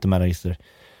diskant och mellanregister,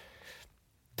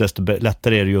 desto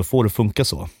lättare är det ju att få det att funka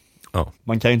så. Ja.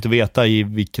 Man kan ju inte veta i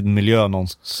vilken miljö någon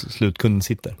slutkund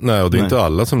sitter. Nej, och det är inte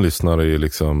alla som lyssnar i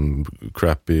liksom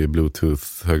crappy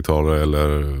Bluetooth-högtalare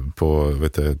eller på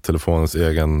telefonens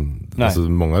egen... Alltså,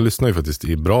 många lyssnar ju faktiskt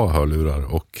i bra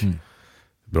hörlurar och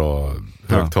bra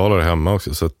högtalare hemma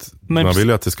också. Så att man vill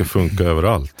ju att det ska funka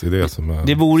överallt. Det är det som är,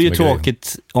 det vore ju grejen.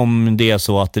 tråkigt om det är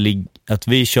så att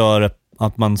vi kör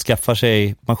att man skaffar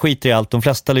sig... Man skiter i allt. De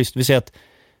flesta lyssnar... Vi säger att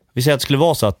vi säger att det skulle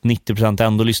vara så att 90%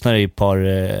 ändå lyssnar i ett par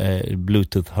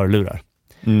Bluetooth-hörlurar.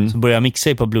 Så börjar jag mixa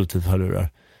i ett par Bluetooth-hörlurar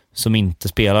som inte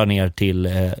spelar ner till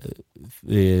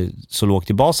så lågt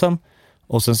i basen.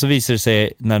 Och sen så visar det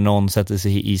sig när någon sätter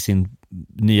sig i sin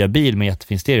nya bil med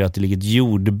jättefin stereo att det ligger ett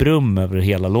jordbrum över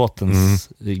hela låtens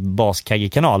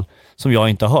baskaggekanal som jag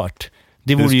inte har hört.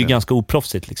 Det vore ju ganska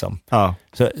oproffsigt liksom. Ja.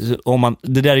 Så om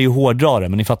det där är ju hårdrare,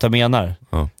 men ni fattar vad jag menar.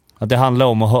 Ja. Att det handlar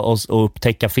om att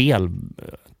upptäcka fel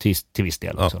till viss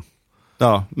del också.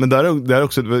 Ja, men där är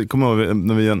också, kommer jag ihåg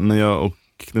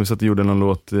när vi satt och gjorde någon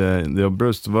låt, jag och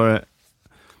Bruce,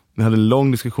 vi hade en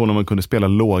lång diskussion om man kunde spela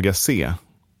låga C.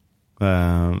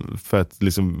 För att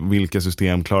liksom, vilka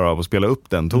system klarar av att spela upp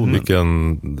den tonen.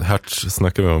 Vilken hertz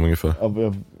snackar vi om ungefär?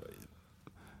 Jag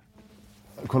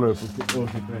kollar upp och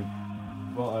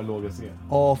vad är låga C?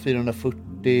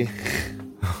 A440.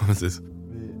 Precis.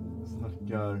 Vi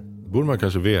snackar... Borde man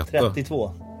kanske veta.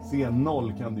 32.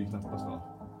 C0 kan det ju knappast vara.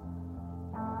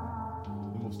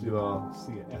 Det måste ju vara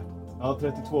C1. Ja,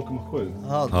 32,7.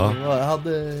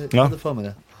 Jag hade för mig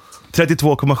det.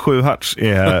 32,7 hertz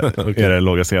är det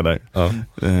låga C där. Ja.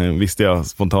 Visste jag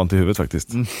spontant i huvudet faktiskt.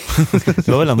 Det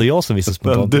var väl ändå jag som visste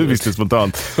spontant. Du visste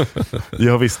spontant.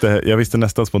 Jag visste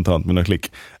nästan spontant med några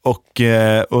klick. Och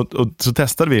så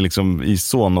testade vi liksom i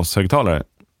Sonos-högtalare.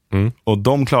 Och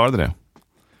de klarade det.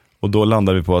 Och då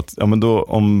landade vi på att ja, men då,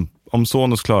 om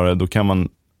Sonos klarar det, då kan man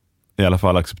i alla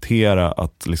fall acceptera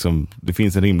att liksom, det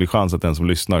finns en rimlig chans att den som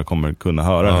lyssnar kommer kunna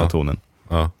höra den här tonen.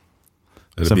 Ja.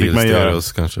 Eller sen fick man göra,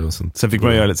 kanske. Sen fick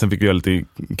vi göra lite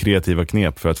kreativa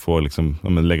knep för att få liksom,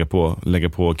 lägga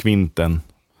på kvinten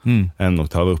en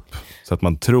oktav upp. Så att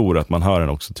man tror att man hör den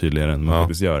också tydligare än man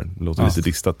faktiskt gör. Det låter lite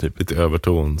distat typ. Lite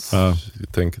övertons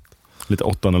tänket. Lite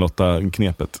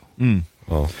 808-knepet.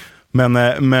 Ja.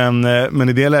 Men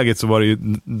i det läget så var det ju,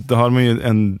 då har man ju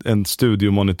en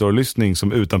studiomonitorlyssning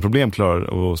som utan problem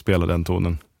klarar att spela den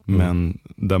tonen. Men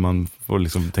där man får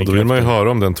liksom tänka. Och då vill man ju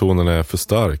höra om den tonen är för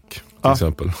stark till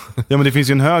exempel. Ja, men det finns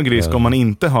ju en hög risk om man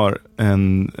inte har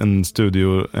en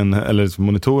studio eller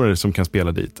monitorer som kan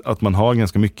spela dit. Att man har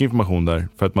ganska mycket information där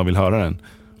för att man vill höra den.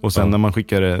 Och sen när man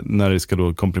skickar det, när det ska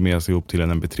då komprimeras ihop till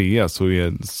en MP3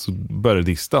 så börjar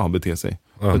dista bete sig.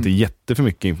 För att det är jätteför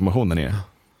mycket information där nere.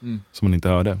 Som man inte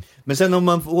hörde. Men sen om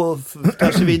man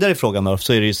tar sig vidare i frågan då,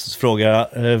 så är det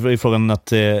ju frågan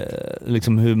att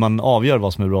liksom hur man avgör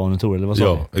vad som är bra monitor eller vad så.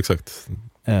 Ja, exakt.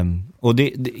 Och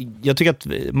jag tycker att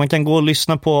man kan gå och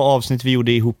lyssna på avsnitt vi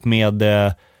gjorde ihop med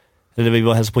eller vi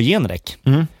var hälsa på Genrek.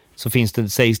 Så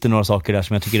sägs det några saker där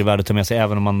som jag tycker är värda att ta med sig,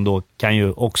 även om man då kan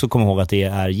ju också komma ihåg att det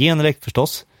är Genrek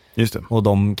förstås. Just det. Och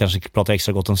de kanske pratar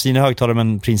extra gott om sina högtalare,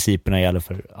 men principerna gäller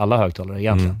för alla högtalare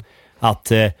egentligen.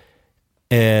 Att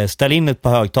ställ in ett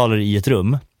par högtalare i ett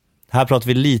rum. Här pratar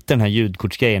vi lite den här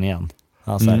ljudkortsgrejen igen.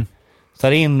 Alltså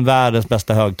ställ in världens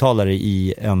bästa högtalare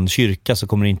i en kyrka, så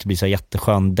kommer det inte bli så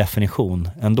jätteskön definition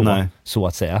ändå, så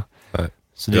att säga. Nej.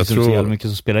 Så det är så jävla mycket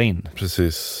som spelar in.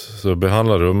 Precis, så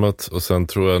behandla rummet, och sen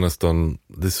tror jag nästan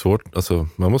det är svårt, alltså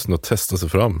man måste nog testa sig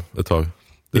fram ett tag.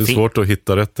 Det är svårt att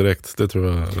hitta rätt direkt, det tror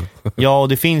jag. Ja, och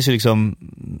det finns ju liksom,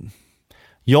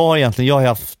 jag har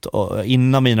haft,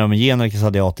 innan mina med Genrek så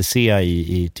hade jag ATC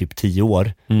i typ 10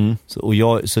 år.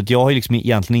 Så att jag har ju liksom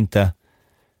egentligen inte,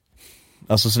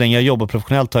 alltså så länge jag jobbar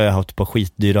professionellt har jag haft på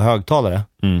skitdyra högtalare.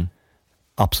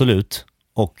 Absolut.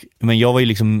 Men jag var ju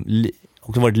liksom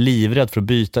också varit livrädd för att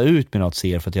byta ut mina ATC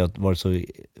för att jag varit så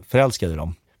förälskad i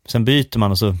dem. Sen byter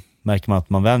man och så märker man att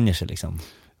man vänjer sig liksom.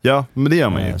 Ja, men det gör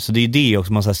man ju. Så det är ju det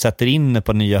också, man så här sätter in det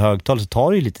på nya högtalare, så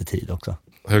tar det ju lite tid också.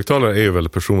 Högtalare är ju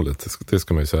väldigt personligt, det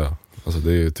ska man ju säga. Alltså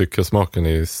det är ju, tycker smaken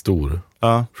är stor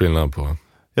skillnad på.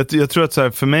 Jag tror att så här,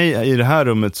 för mig i det här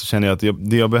rummet så känner jag att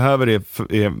det jag behöver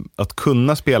är att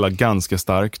kunna spela ganska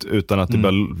starkt utan att det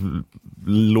bara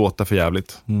låta för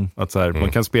jävligt. Att så här,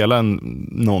 man kan spela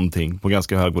någonting på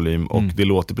ganska hög volym och det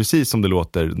låter precis som det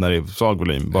låter när det är svag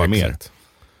volym, bara mer.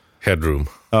 Headroom.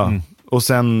 Ja. Och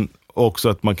sen också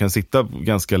att man kan sitta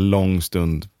ganska lång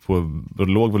stund på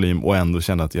låg volym och ändå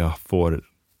känna att jag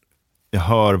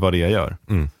hör vad det jag gör.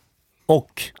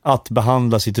 Och att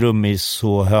behandla sitt rum i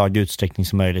så hög utsträckning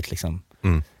som möjligt liksom.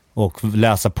 Och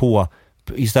läsa på.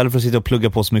 Istället för att sitta och plugga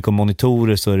på så mycket om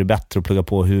monitorer, så är det bättre att plugga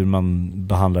på hur man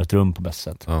behandlar ett rum på bäst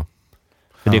sätt.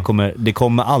 För det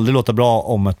kommer aldrig låta bra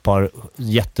om ett par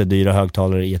jättedyra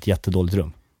högtalare i ett jättedåligt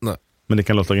rum. Nej. Men det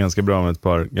kan låta ganska bra med ett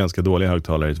par ganska dåliga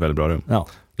högtalare i ett väldigt bra rum. Ja.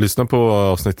 Lyssna på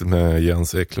avsnittet med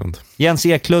Jens Eklund. Jens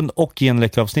Eklund och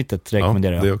Genrek-avsnittet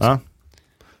rekommenderar jag. Det också.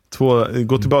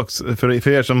 Gå tillbaks, för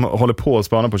er som håller på att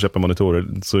spana på att köpa monitorer,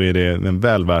 så är det en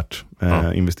väl värt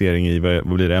investering i,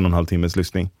 vad blir det, 1,5 timmes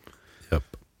lyssning. Japp.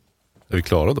 Är vi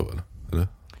klara då eller?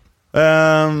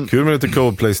 Kul med lite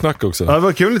Coldplay-snack också. Ja, det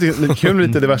var kul med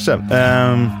lite diverse.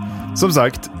 Som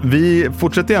sagt, vi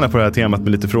fortsätter gärna på det här temat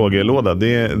med lite frågelåda.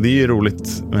 Det är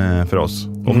roligt för oss.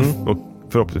 Och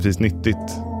förhoppningsvis nyttigt.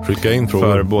 Skicka in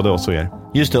frågor. För både oss och er.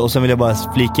 Just det, och sen vill jag bara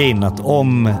flika in att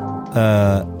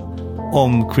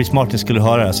om Chris Martin skulle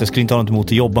höra det, så jag skulle inte ha något emot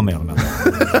att jobba med honom.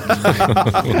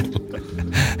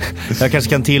 Jag kanske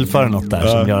kan tillföra något där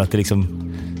som gör att det liksom...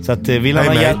 Så att vill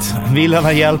han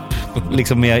ha hjälp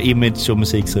liksom med image och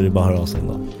musik, så är det bara att höra av sig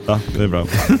ändå. Ja, det är bra.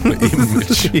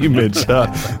 Image, ja.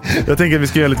 Jag tänker att vi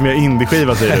ska göra lite mer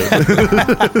indie-skiva, säger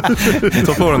du.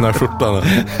 Ta på den här skjortan.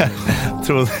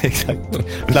 Tror exakt.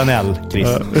 Flanell, Chris.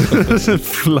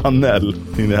 Flanell,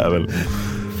 det är väl.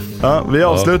 Ja, vi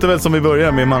avslutar väl som vi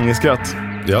börjar med Mange-skratt.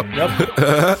 Ja. Ha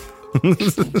ha ha ha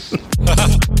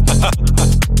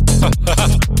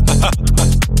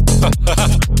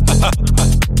ha.